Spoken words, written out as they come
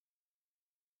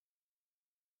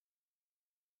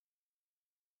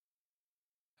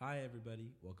Hi,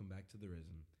 everybody. Welcome back to The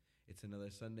Risen. It's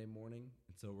another Sunday morning,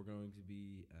 and so we're going to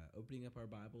be opening up our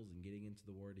Bibles and getting into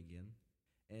the Word again.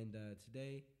 And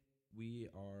today we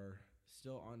are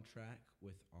still on track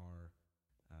with our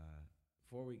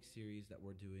 4-week series that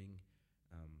we're doing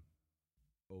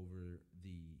over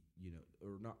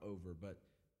or not over, but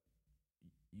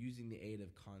using the aid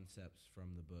of concepts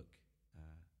from the book,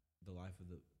 The Life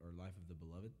of the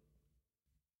Beloved.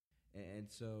 And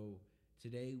so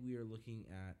today we are looking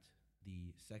at the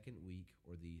second week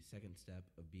or the second step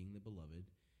of being the beloved,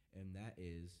 and that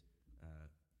is,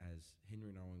 as Henry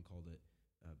Nouwen called it,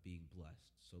 being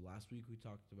blessed. So last week we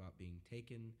talked about being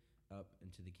taken up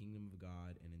into the kingdom of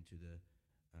God and into the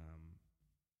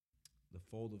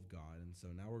fold of God, and so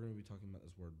now we're going to be talking about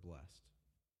this word blessed.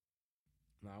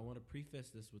 Now I want to preface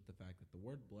this with the fact that the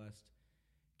word blessed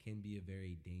can be a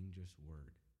very dangerous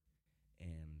word,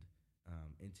 and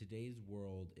in today's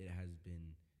world, it has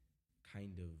been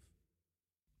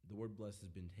the word blessed has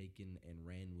been taken and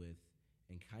ran with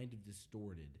and kind of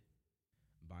distorted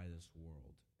by this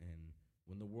world. And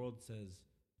when the world says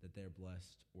that they're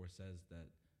blessed or says that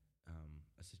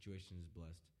a situation is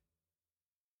blessed,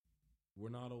 we're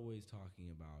not always talking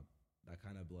about that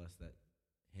kind of blessed that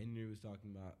Henry was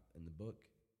talking about in the book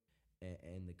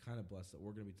and the kind of blessed that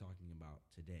we're going to be talking about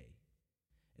today.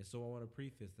 And so I want to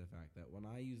preface the fact that when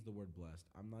I use the word blessed,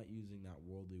 I'm not using that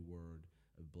worldly word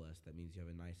of blessed that means you have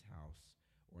a nice house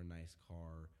or a nice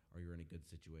car or you're in a good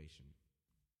situation.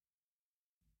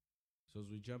 So as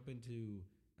we jump into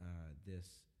this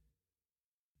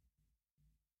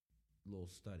little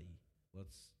study,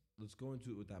 let's go into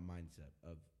it with that mindset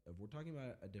of we're talking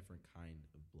about a different kind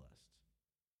of blessed.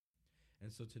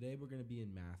 And so today we're going to be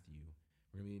in Matthew.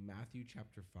 We're going to be in Matthew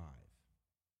chapter 5.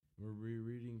 We're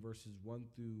reading verses 1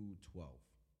 through 12.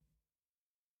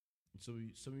 And so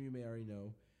some of you may already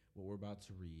know what we're about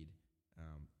to read.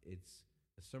 It's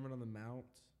the Sermon on the Mount,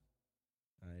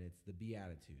 and it's the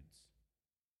Beatitudes.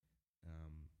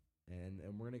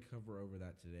 And we're going to cover over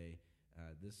that today.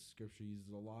 This scripture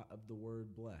uses a lot of the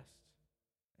word blessed,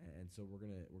 and so we're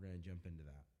gonna jump into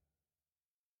that.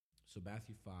 So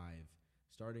Matthew 5,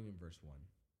 starting in verse 1.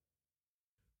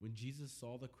 When Jesus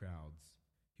saw the crowds,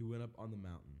 he went up on the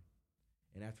mountain,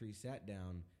 and after he sat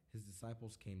down, his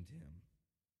disciples came to him.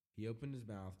 He opened his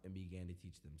mouth and began to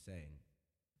teach them, saying,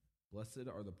 "Blessed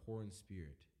are the poor in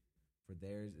spirit, for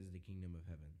theirs is the kingdom of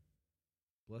heaven.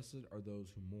 Blessed are those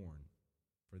who mourn,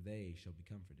 for they shall be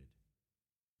comforted.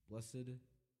 Blessed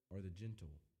are the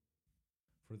gentle,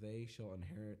 for they shall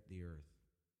inherit the earth.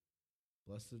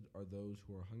 Blessed are those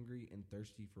who are hungry and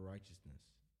thirsty for righteousness,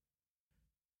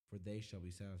 for they shall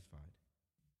be satisfied.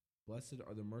 Blessed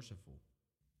are the merciful,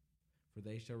 for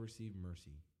they shall receive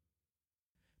mercy.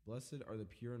 Blessed are the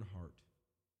pure in heart,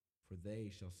 for they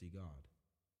shall see God.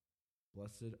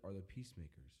 Blessed are the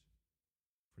peacemakers,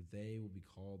 for they will be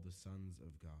called the sons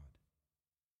of God.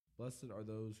 Blessed are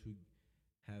those who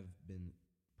have been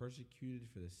persecuted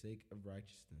for the sake of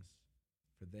righteousness,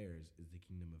 for theirs is the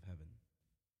kingdom of heaven.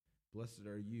 Blessed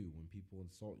are you when people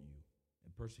insult you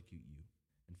and persecute you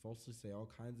and falsely say all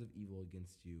kinds of evil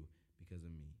against you because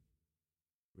of me.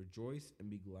 Rejoice and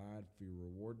be glad, for your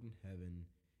reward in heaven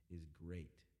is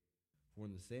great. For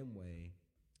in the same way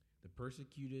they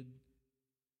persecuted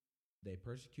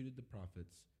the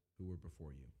prophets who were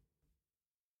before you."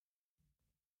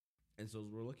 And so as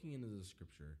we're looking into the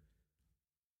scripture,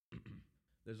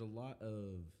 there's a lot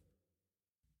of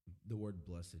the word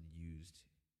blessed used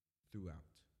throughout.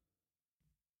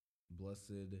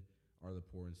 Blessed are the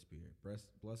poor in spirit.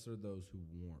 Blessed are those who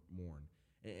mourn.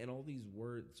 And all these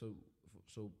words,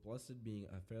 so blessed being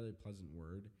a fairly pleasant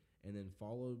word, and then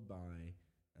followed by,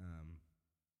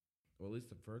 or at least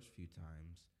the first few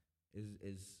times,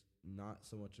 is not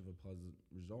so much of a pleasant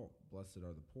result. Blessed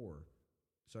are the poor.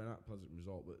 Sorry, not pleasant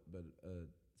result, but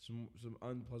some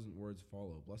unpleasant words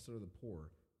follow. Blessed are the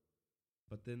poor.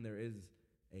 But then there is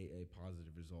a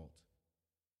positive result.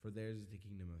 For theirs is the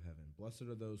kingdom of heaven. Blessed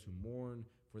are those who mourn,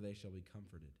 for they shall be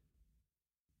comforted.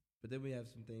 But then we have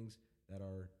some things that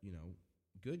are,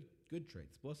 good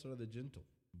traits. Blessed are the gentle.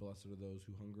 Blessed are those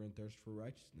who hunger and thirst for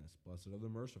righteousness. Blessed are the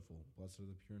merciful. Blessed are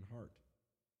the pure in heart.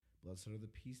 Blessed are the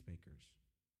peacemakers.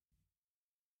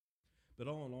 But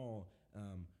all in all,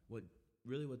 what's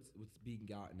being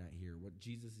gotten at here, what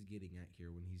Jesus is getting at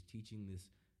here when he's teaching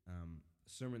this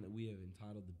sermon that we have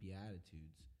entitled the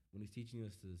Beatitudes, when he's teaching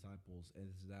this to the disciples,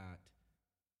 is that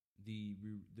the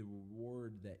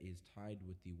reward that is tied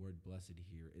with the word blessed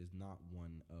here is not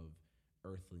one of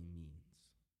earthly means.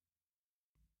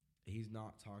 He's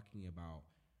not talking about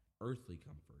earthly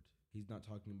comfort. He's not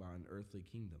talking about an earthly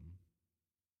kingdom.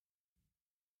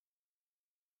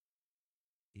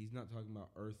 He's not talking about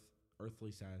earthly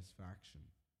satisfaction.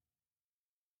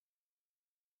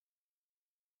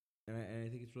 And I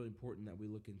think it's really important that we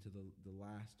look into the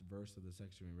last verse of the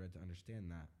section we read to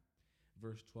understand that.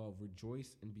 Verse 12,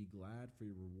 rejoice and be glad, for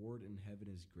your reward in heaven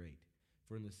is great.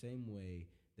 For in the same way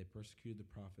they persecuted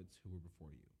the prophets who were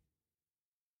before you.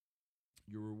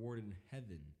 Your reward in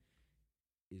heaven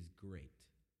is great.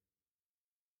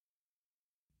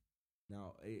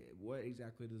 Now, what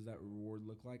exactly does that reward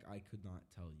look like? I could not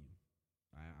tell you.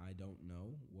 I don't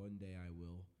know. One day I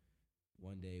will.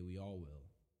 One day we all will.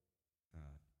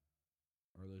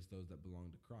 Or at least those that belong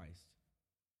to Christ.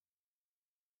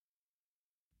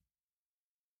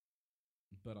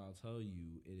 But I'll tell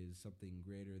you, it is something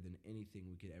greater than anything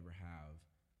we could ever have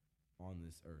on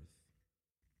this earth.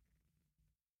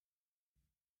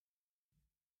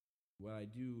 What I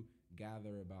do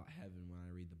gather about heaven when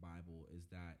I read the Bible is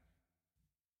that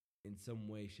in some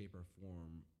way, shape, or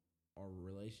form, our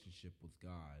relationship with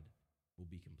God will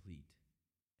be complete.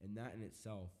 And that in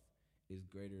itself is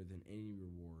greater than any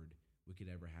reward we could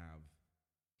ever have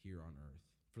here on earth.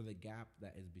 For the gap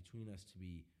that is between us to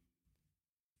be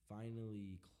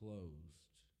finally closed,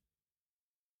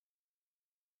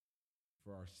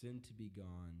 for our sin to be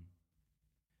gone,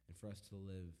 and for us to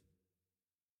live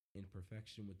in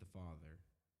perfection with the Father,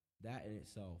 that in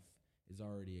itself is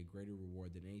already a greater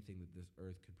reward than anything that this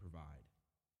earth could provide.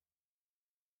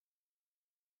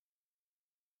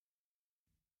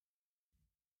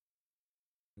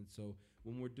 And so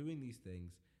when we're doing these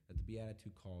things that the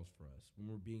Beatitude calls for us, when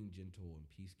we're being gentle and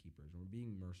peacekeepers, when we're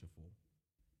being merciful,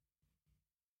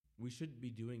 we shouldn't be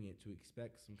doing it to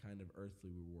expect some kind of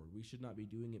earthly reward. We should not be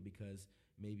doing it because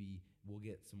maybe we'll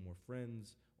get some more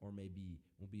friends, or maybe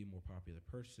we'll be a more popular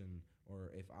person,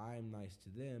 or if I'm nice to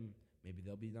them, maybe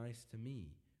they'll be nice to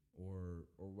me, or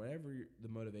whatever the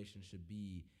motivation should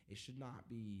be. It should not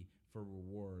be for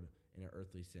reward in an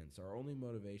earthly sense. Our only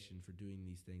motivation for doing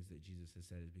these things that Jesus has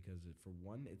said is because, for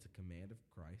one, it's a command of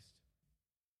Christ.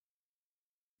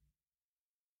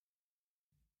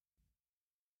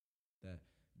 That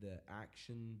the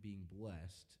action being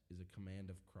blessed is a command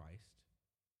of Christ.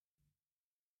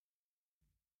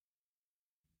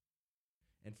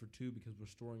 And for two, because we're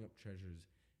storing up treasures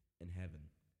in heaven.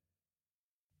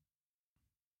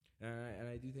 And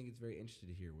I do think it's very interesting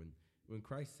to hear when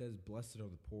Christ says, blessed are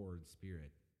the poor in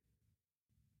spirit,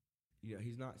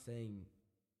 he's not saying,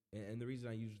 and the reason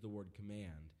I use the word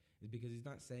command is because he's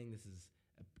not saying this is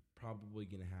probably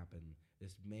going to happen,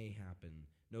 this may happen.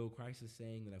 No, Christ is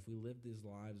saying that if we live these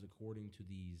lives according to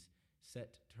these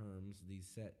set terms, these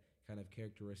set kind of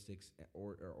characteristics,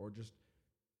 or just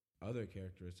other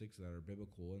characteristics that are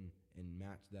biblical and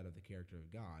match that of the character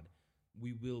of God,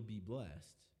 we will be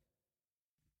blessed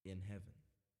in heaven.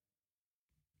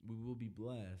 We will be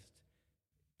blessed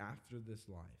after this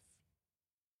life.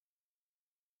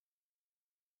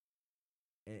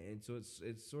 And so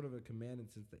it's sort of a command in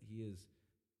the sense that he is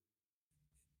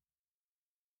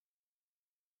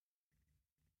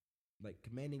like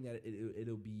commanding that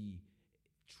it'll be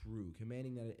true,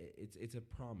 commanding that it's a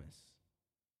promise.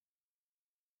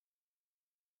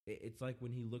 It's like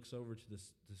when he looks over to the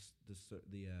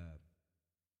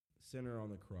sinner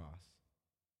on the cross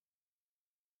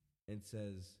and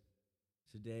says,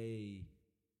 today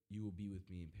you will be with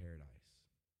me in paradise.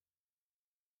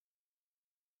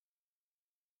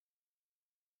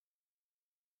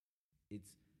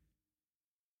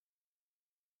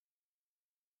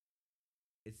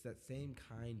 It's that same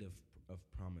kind of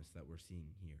promise that we're seeing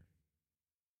here.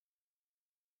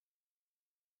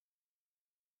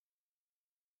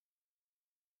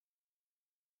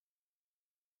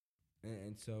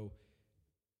 And so,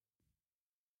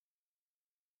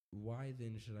 why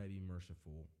then should I be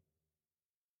merciful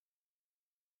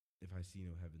if I see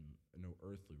no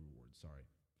earthly reward? Sorry.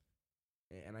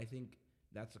 And I think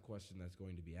that's a question that's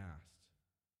going to be asked.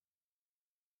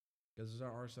 Because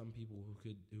there are some people who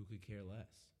could care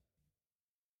less.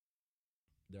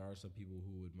 There are some people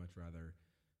who would much rather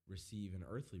receive an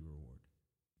earthly reward.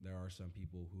 There are some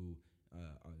people who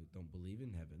don't believe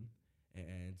in heaven,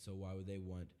 and so why would they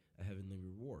want a heavenly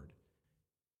reward?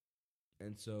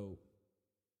 And so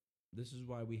this is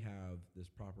why we have this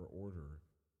proper order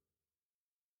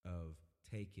of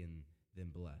taken then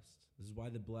blessed. This is why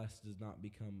the blessed does not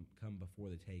come before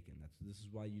the taken. This is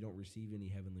why you don't receive any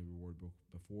heavenly reward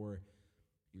before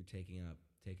you're taken up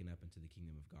into the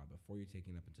kingdom of God, before you're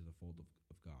taken up into the fold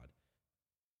of God.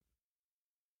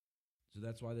 So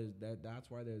that's why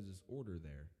there's this order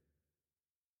there.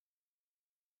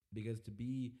 Because to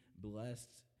be blessed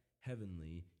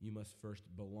heavenly, you must first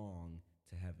belong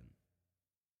to heaven.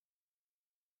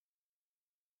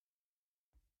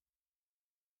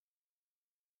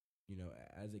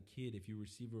 as a kid, if you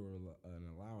receive an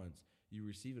allowance, you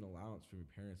receive an allowance from your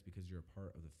parents because you're a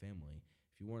part of the family.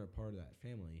 If you weren't a part of that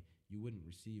family, you wouldn't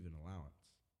receive an allowance.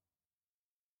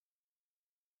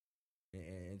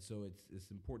 And so it's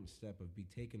this important step of be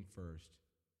taken first,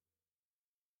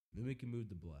 then we can move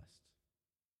to blessed.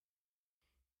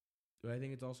 But I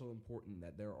think it's also important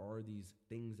that there are these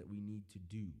things that we need to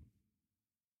do.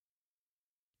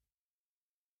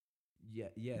 Yeah,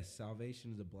 yes,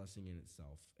 salvation is a blessing in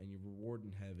itself, and your reward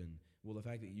in heaven. Well, the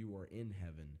fact that you are in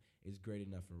heaven is great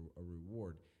enough for a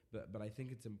reward. But I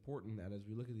think it's important that as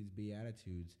we look at these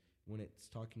beatitudes, when it's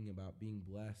talking about being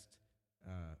blessed,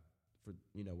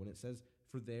 when it says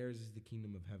for theirs is the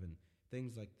kingdom of heaven,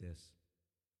 things like this.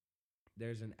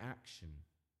 There's an action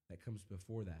that comes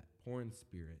before that. Poor in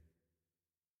spirit,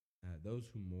 those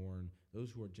who mourn,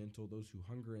 those who are gentle, those who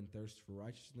hunger and thirst for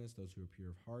righteousness, those who are pure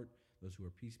of heart, those who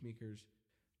are peacemakers,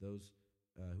 those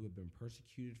who have been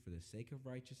persecuted for the sake of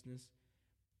righteousness.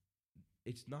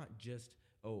 It's not just,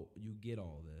 oh, you get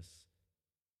all this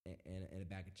and a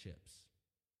bag of chips.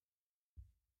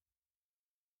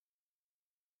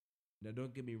 Now,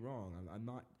 don't get me wrong. I'm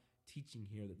not teaching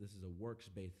here that this is a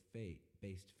works-based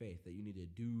faith, that you need to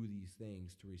do these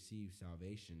things to receive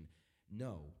salvation.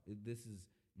 No, this is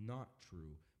not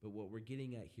true. But what we're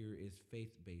getting at here is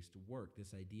faith-based work,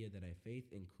 this idea that a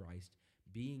faith in Christ,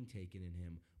 being taken in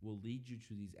him, will lead you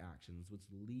to these actions, which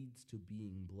leads to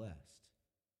being blessed.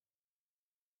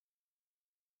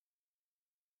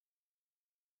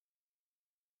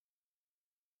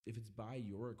 If it's by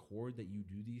your accord that you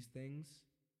do these things,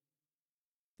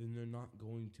 then they're not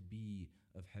going to be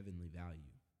of heavenly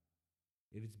value.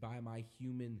 If it's by my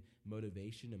human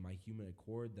motivation and my human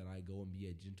accord that I go and be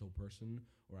a gentle person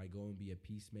or I go and be a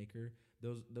peacemaker,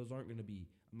 those aren't going to be,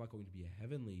 I'm not going to be a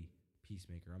heavenly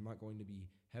peacemaker. I'm not going to be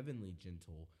heavenly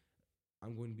gentle.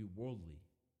 I'm going to be worldly.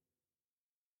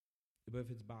 But if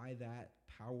it's by that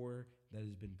power that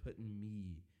has been put in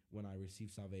me when I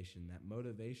receive salvation, that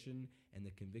motivation and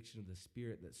the conviction of the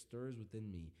Spirit that stirs within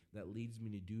me, that leads me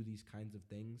to do these kinds of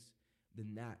things,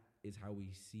 then that is how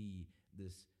we see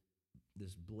this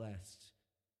blessed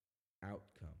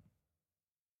outcome.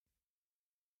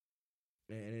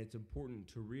 And it's important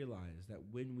to realize that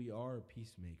when we are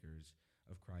peacemakers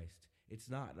of Christ, it's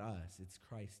not us, it's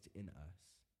Christ in us.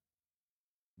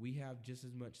 We have just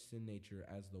as much sin nature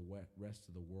as the rest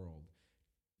of the world.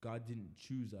 God didn't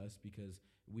choose us because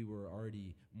we were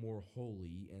already more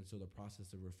holy, and so the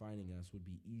process of refining us would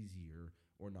be easier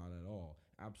or not at all.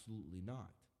 Absolutely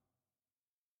not.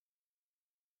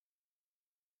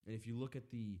 And if you look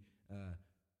at the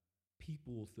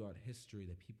people throughout history,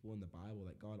 the people in the Bible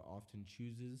that God often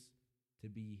chooses to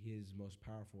be his most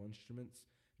powerful instruments,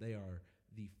 they are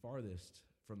the farthest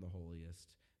from the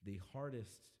holiest, the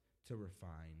hardest to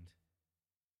refine.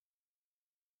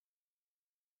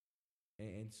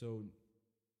 And so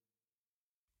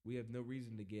we have no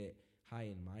reason to get high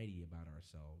and mighty about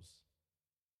ourselves.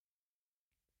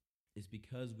 It's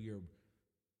because we are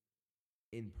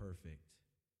imperfect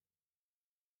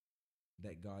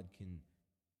that God can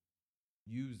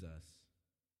use us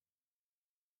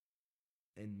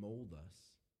and mold us.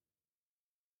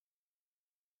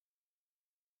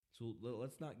 So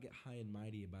let's not get high and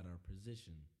mighty about our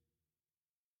position.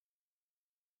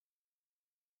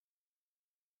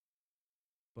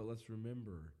 But let's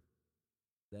remember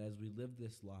that as we live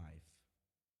this life,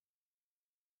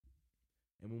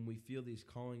 and when we feel these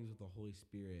callings of the Holy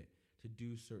Spirit to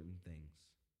do certain things,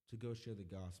 to go share the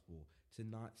gospel, to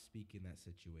not speak in that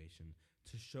situation,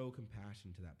 to show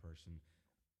compassion to that person,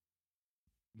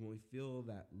 when we feel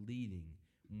that leading,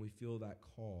 when we feel that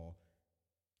call,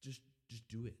 just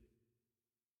do it.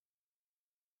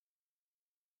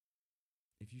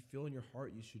 If you feel in your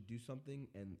heart you should do something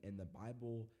and the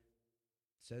Bible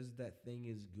says that thing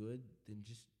is good, then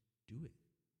just do it.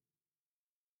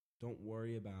 Don't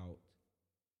worry about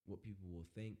what people will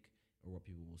think or what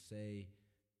people will say.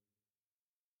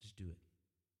 Just do it.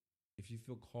 If you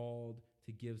feel called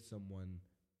to give someone,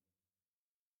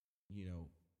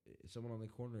 someone on the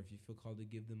corner, if you feel called to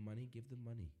give them money, give them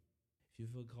money. If you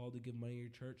feel called to give money to your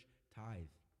church, tithe.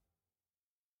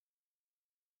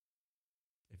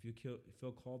 If you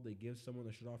feel called to give someone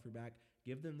the shirt off your back,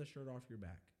 give them the shirt off your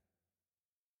back.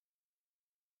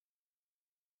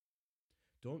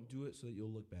 Don't do it so that you'll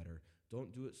look better.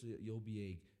 Don't do it so that you'll be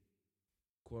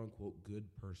a quote-unquote good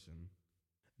person.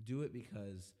 Do it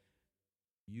because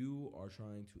you are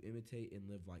trying to imitate and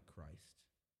live like Christ.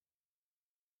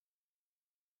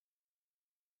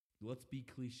 Let's be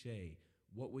cliche.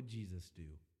 What would Jesus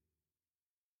do?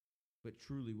 But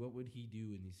truly, what would he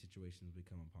do in these situations we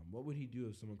come upon? What would he do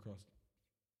if someone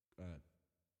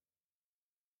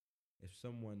if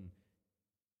someone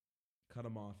cut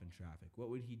him off in traffic? What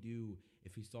would he do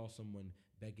if he saw someone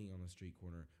begging on a street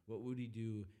corner? What would he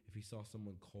do if he saw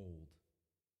someone cold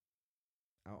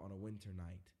out on a winter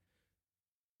night?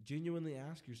 Genuinely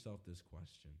ask yourself this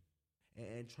question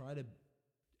and try to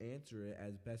answer it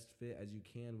as best fit as you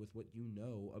can with what you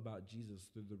know about Jesus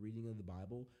through the reading of the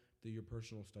Bible, through your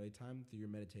personal study time, through your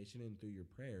meditation, and through your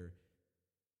prayer.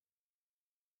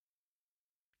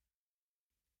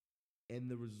 And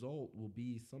the result will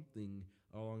be something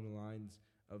along the lines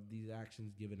of these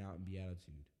actions given out in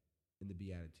the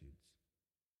Beatitudes.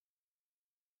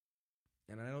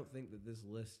 And I don't think that this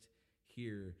list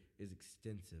here is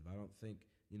extensive. I don't think,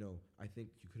 I think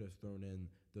you could have thrown in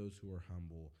those who are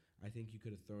humble. I think you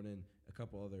could have thrown in a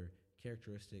couple other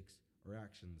characteristics or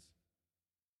actions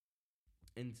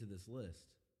into this list.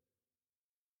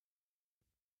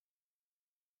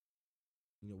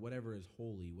 Whatever is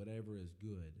holy, whatever is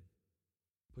good,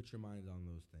 put your minds on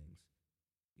those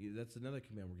things. That's another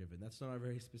command we're given. That's not a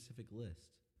very specific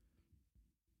list.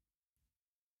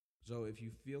 So if you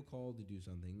feel called to do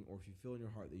something, or if you feel in your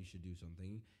heart that you should do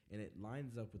something, and it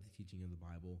lines up with the teaching of the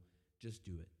Bible, just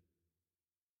do it.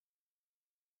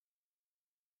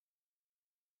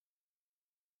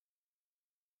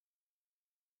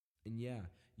 And yeah,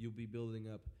 you'll be building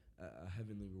up a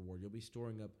heavenly reward. You'll be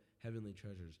storing up heavenly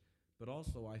treasures. But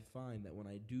also, I find that when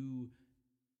I do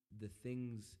the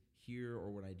things here,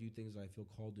 or when I do things that I feel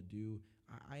called to do,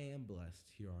 I am blessed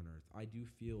here on earth. I do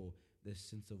feel this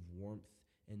sense of warmth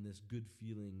and this good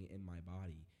feeling in my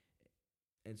body.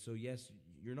 And so, yes,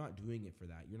 you're not doing it for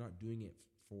that. You're not doing it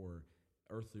for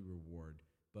earthly reward,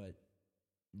 but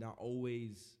not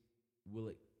always will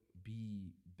it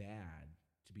be bad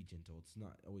to be gentle. It's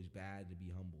not always bad to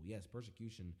be humble. Yes,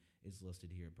 persecution is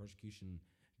listed here. Persecution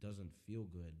doesn't feel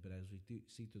good, but as we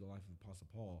see through the life of Apostle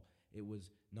Paul, it was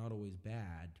not always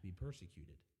bad to be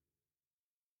persecuted.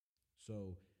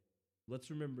 So let's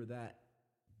remember that,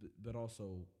 but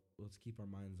also let's keep our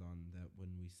minds on that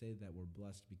when we say that we're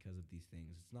blessed because of these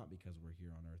things, it's not because we're here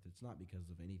on earth. It's not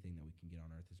because of anything that we can get on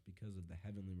earth. It's because of the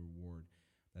heavenly reward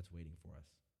that's waiting for us.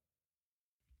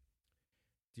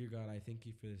 Dear God, I thank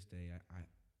you for this day.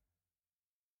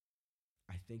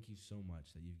 I thank you so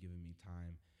much that you've given me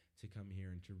time to come here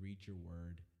and to read your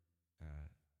word,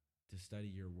 to study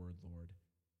your word, Lord.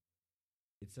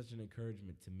 It's such an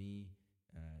encouragement to me.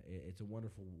 It's a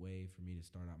wonderful way for me to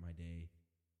start out my day.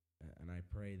 And I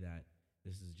pray that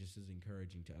this is just as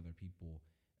encouraging to other people,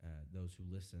 those who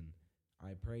listen.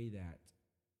 I pray that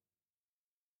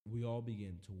we all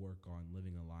begin to work on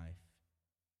living a life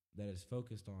that is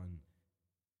focused on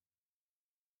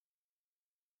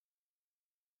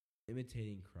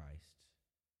imitating Christ,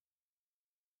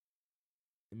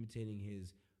 imitating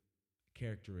his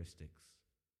characteristics.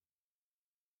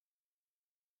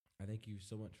 I thank you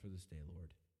so much for this day,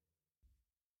 Lord.